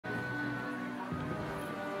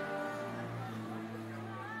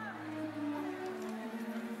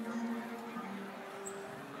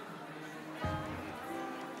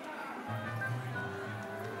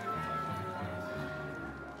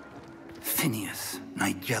Phineas,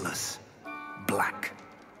 Nigellus, Black.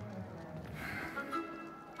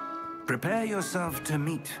 Prepare yourself to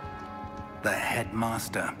meet the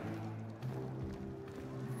headmaster.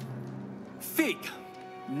 Fig,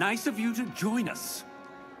 nice of you to join us.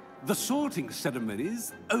 The sorting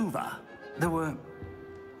ceremony's over. There were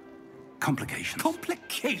complications.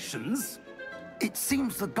 Complications? It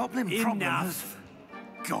seems the goblin problem has... Enough!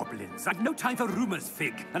 Goblins. I've no time for rumors,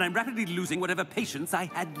 Fig, and I'm rapidly losing whatever patience I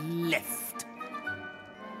had left.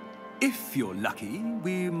 If you're lucky,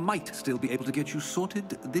 we might still be able to get you sorted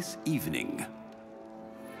this evening.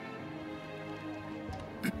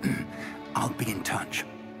 I'll be in touch.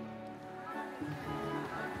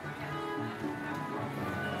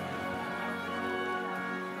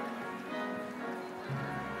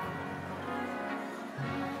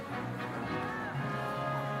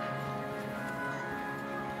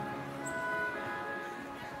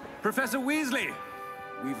 Professor Weasley,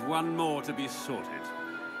 we've one more to be sorted.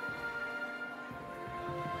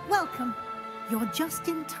 Welcome. You're just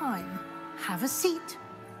in time. Have a seat.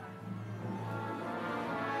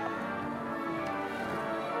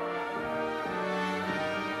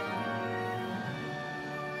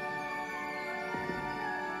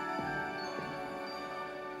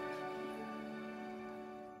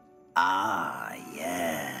 Ah,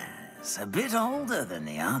 yes. A bit older than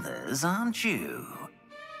the others, aren't you?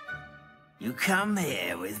 You come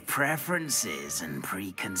here with preferences and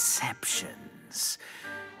preconceptions.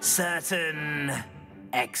 Certain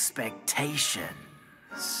expectations.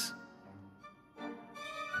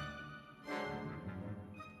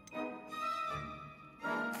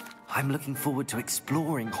 I'm looking forward to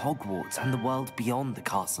exploring Hogwarts and the world beyond the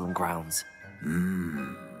castle and grounds.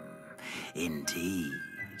 Indeed.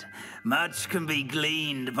 Much can be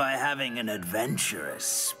gleaned by having an adventurous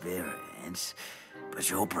spirit, but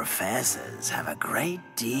your professors have a great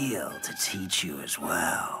deal to teach you as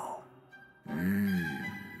well.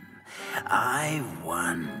 I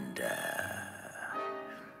wonder...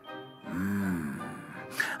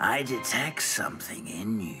 I detect something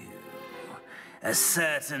in you. A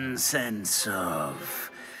certain sense of...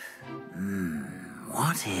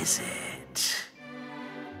 what is it?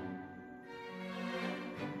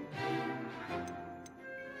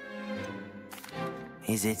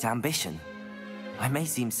 Is it ambition? I may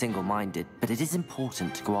seem single-minded, but it is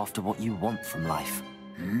important to go after what you want from life.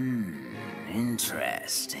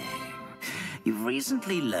 Interesting. You've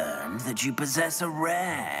recently learned that you possess a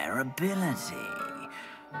rare ability.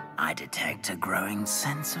 I detect a growing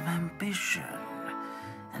sense of ambition,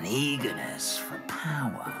 an eagerness for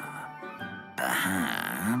power.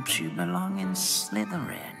 Perhaps you belong in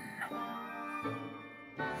Slytherin.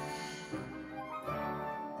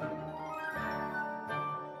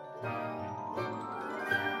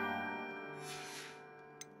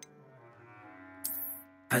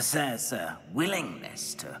 Possess a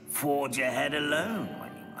willingness to forge ahead alone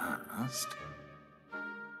when you must.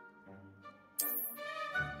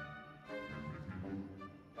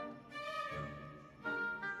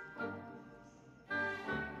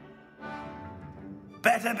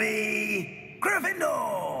 Better be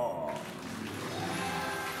Gryffindor!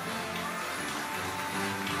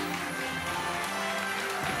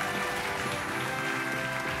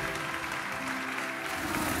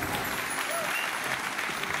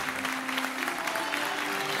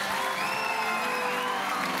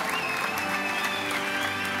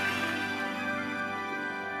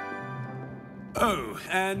 Oh,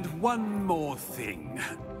 and one more thing.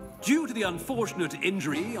 Due to the unfortunate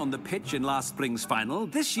injury on the pitch in last spring's final,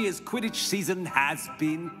 this year's Quidditch season has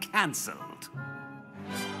been cancelled.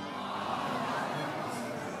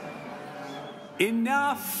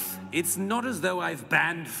 Enough! It's not as though I've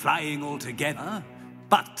banned flying altogether,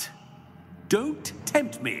 but don't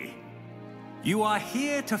tempt me. You are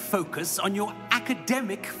here to focus on your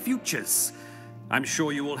academic futures. I'm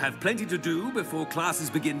sure you will have plenty to do before classes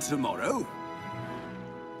begin tomorrow.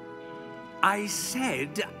 I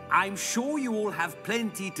said, I'm sure you all have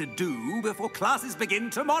plenty to do before classes begin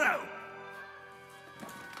tomorrow.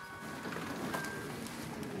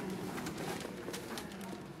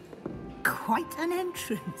 Quite an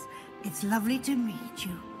entrance. It's lovely to meet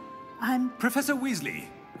you. I'm... Professor Weasley,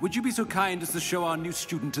 would you be so kind as to show our new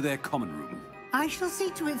student to their common room? I shall see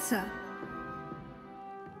to it, sir.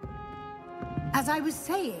 As I was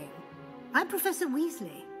saying, I'm Professor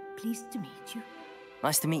Weasley. Pleased to meet you.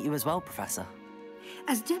 Nice to meet you as well, Professor.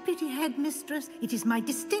 As Deputy Headmistress, it is my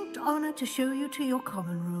distinct honor to show you to your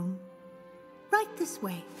common room. Right this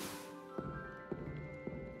way.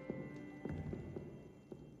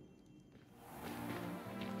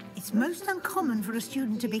 It's most uncommon for a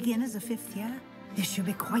student to begin as a fifth year. This should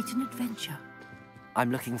be quite an adventure.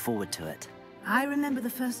 I'm looking forward to it. I remember the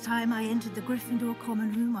first time I entered the Gryffindor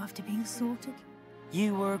common room after being sorted.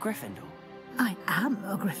 You were a Gryffindor? I am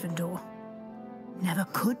a Gryffindor. Never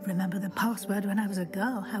could remember the password when I was a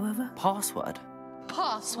girl, however. Password?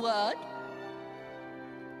 Password?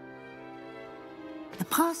 The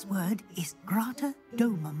password is Grata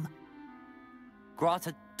Domum.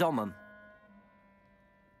 Grata Domum.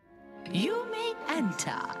 You may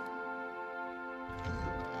enter.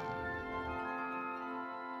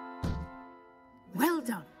 Well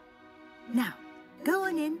done. Now, go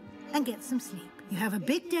on in and get some sleep. You have a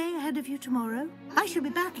big day ahead of you tomorrow. I shall be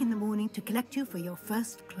back in the morning to collect you for your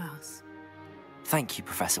first class. Thank you,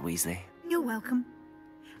 Professor Weasley. You're welcome.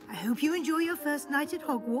 I hope you enjoy your first night at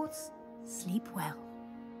Hogwarts. Sleep well.